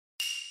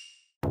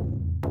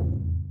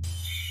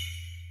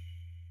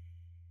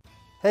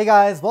Hey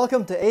guys,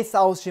 welcome to Ace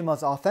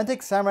Aoshima's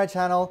Authentic Samurai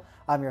channel.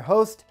 I'm your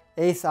host,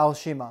 Ace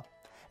Aoshima.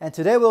 And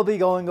today we'll be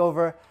going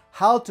over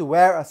how to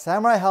wear a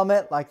samurai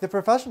helmet like the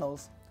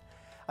professionals.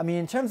 I mean,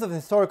 in terms of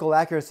historical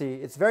accuracy,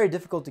 it's very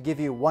difficult to give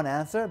you one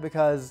answer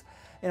because,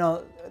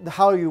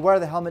 how you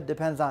wear the helmet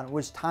depends on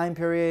which time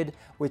period,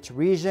 which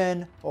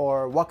region,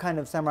 or what kind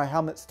of samurai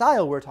helmet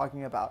style we're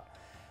talking about.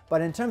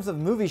 But in terms of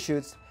movie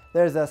shoots,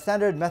 there's a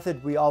standard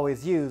method we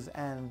always use,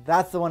 and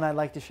that's the one I'd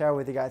like to share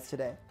with you guys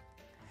today.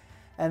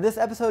 And this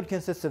episode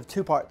consists of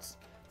two parts.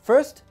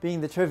 First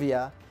being the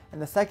trivia, and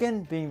the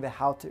second being the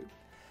how-to.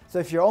 So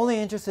if you're only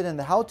interested in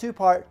the how-to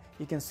part,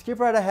 you can skip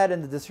right ahead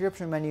in the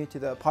description menu to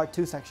the part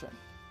 2 section.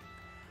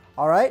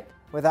 Alright,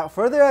 without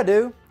further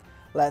ado,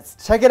 let's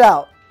check it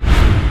out!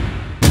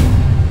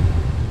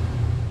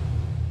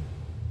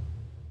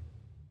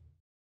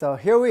 So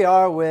here we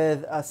are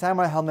with a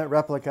samurai helmet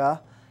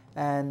replica,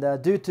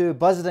 and due to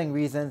budgeting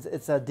reasons,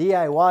 it's a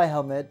DIY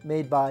helmet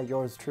made by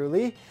yours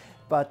truly.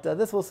 But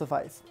this will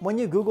suffice. When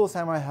you Google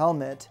samurai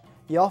helmet,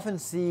 you often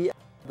see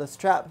the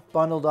strap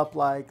bundled up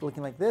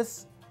looking like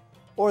this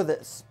or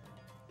this.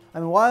 I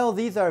mean, while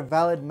these are a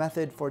valid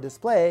method for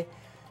display,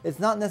 it's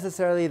not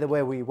necessarily the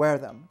way we wear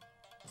them.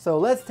 So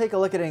let's take a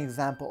look at an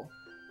example.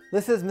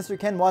 This is Mr.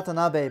 Ken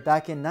Watanabe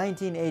back in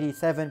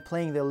 1987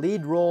 playing the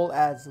lead role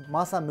as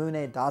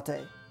Masamune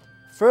Date.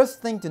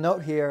 First thing to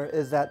note here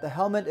is that the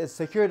helmet is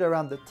secured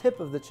around the tip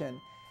of the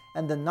chin,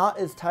 and the knot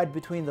is tied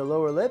between the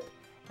lower lip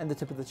and the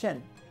tip of the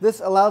chin. This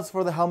allows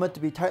for the helmet to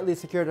be tightly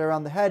secured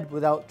around the head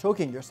without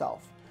choking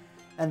yourself.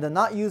 And the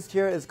knot used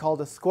here is called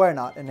a square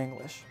knot in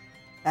English.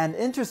 And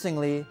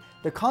interestingly,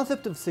 the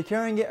concept of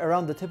securing it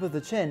around the tip of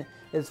the chin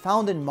is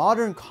found in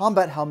modern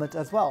combat helmets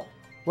as well.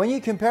 When you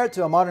compare it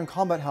to a modern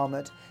combat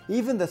helmet,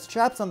 even the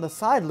straps on the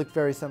side look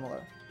very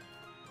similar.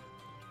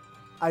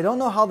 I don't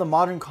know how the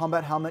modern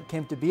combat helmet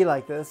came to be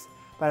like this,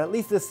 but at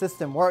least this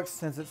system works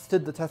since it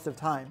stood the test of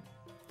time.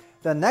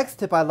 The next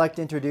tip I'd like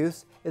to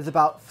introduce is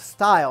about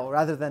style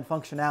rather than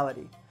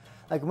functionality.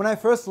 Like when I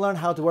first learned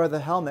how to wear the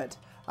helmet,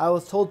 I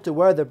was told to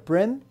wear the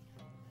brim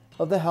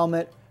of the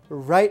helmet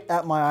right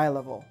at my eye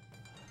level.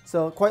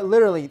 So quite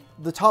literally,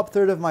 the top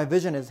third of my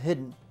vision is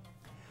hidden.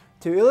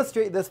 To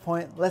illustrate this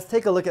point, let's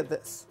take a look at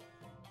this.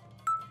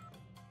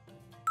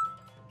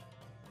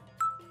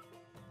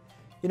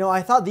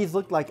 I thought these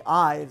looked like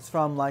eyes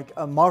from like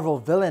a Marvel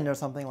villain or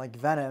something like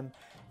Venom.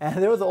 And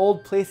there was an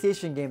old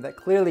PlayStation game that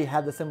clearly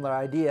had the similar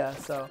idea,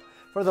 so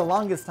for the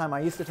longest time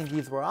I used to think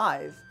these were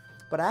eyes.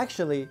 But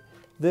actually,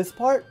 this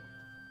part,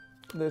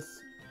 this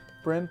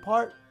brim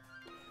part,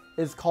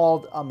 is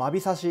called a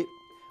mabisashi,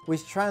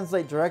 which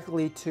translates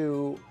directly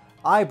to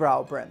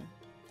eyebrow brim.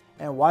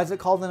 And why is it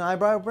called an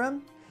eyebrow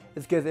brim?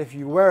 It's because if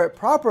you wear it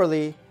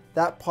properly,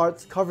 that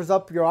part covers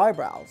up your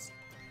eyebrows.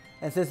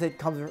 And since it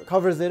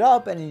covers it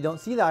up and you don't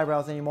see the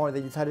eyebrows anymore,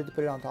 they decided to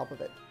put it on top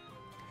of it.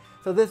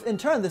 So this, in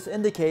turn, this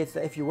indicates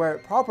that if you wear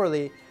it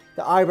properly,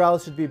 the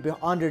eyebrows should be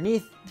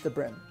underneath the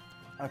brim.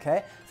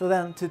 Okay, so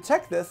then to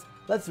check this,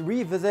 let's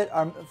revisit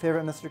our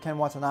favorite Mr. Ken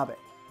Watanabe.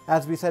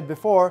 As we said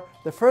before,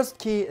 the first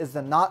key is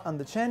the knot on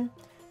the chin,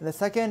 and the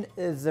second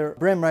is the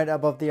brim right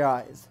above the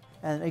eyes.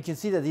 And you can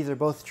see that these are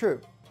both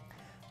true.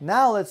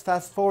 Now let's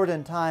fast forward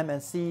in time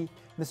and see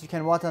Mr.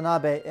 Ken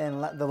Watanabe in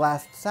The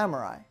Last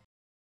Samurai.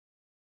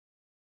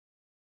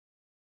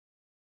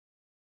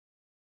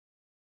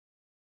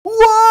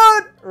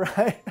 What?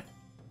 Right?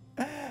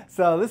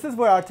 So this is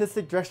where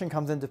artistic direction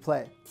comes into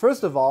play.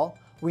 First of all,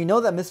 we know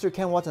that Mr.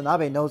 Ken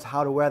Watanabe knows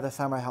how to wear the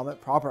samurai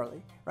helmet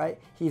properly, right?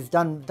 He's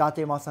done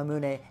Date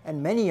Masamune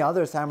and many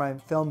other samurai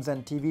films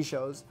and TV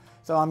shows,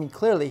 so I mean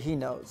clearly he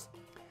knows.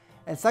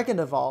 And second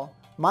of all,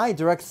 my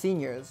direct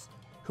seniors,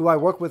 who I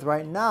work with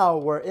right now,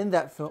 were in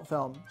that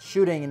film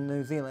shooting in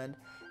New Zealand,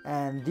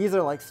 and these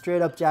are like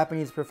straight up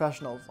Japanese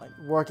professionals, like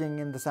working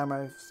in the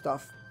samurai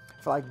stuff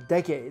for like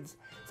decades.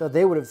 So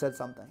they would have said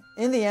something.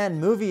 In the end,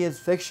 movie is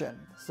fiction.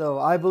 So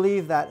I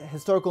believe that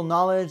historical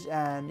knowledge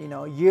and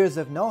years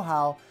of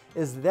know-how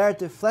is there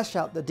to flesh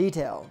out the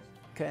details.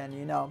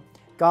 And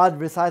God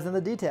resides in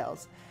the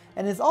details.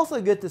 And it's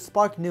also good to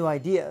spark new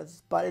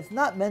ideas, but it's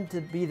not meant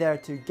to be there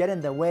to get in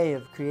the way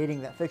of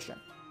creating that fiction.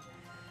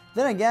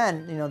 Then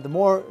again, the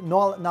more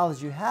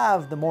knowledge you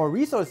have, the more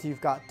resources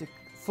you've got to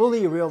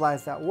fully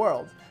realize that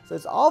world. So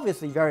it's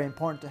obviously very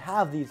important to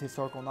have these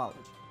historical knowledge.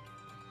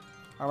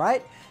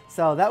 Alright,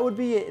 so that would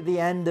be the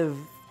end of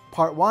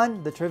part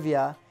 1, the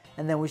trivia,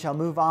 and then we shall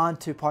move on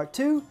to part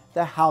 2,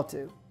 the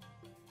how-to.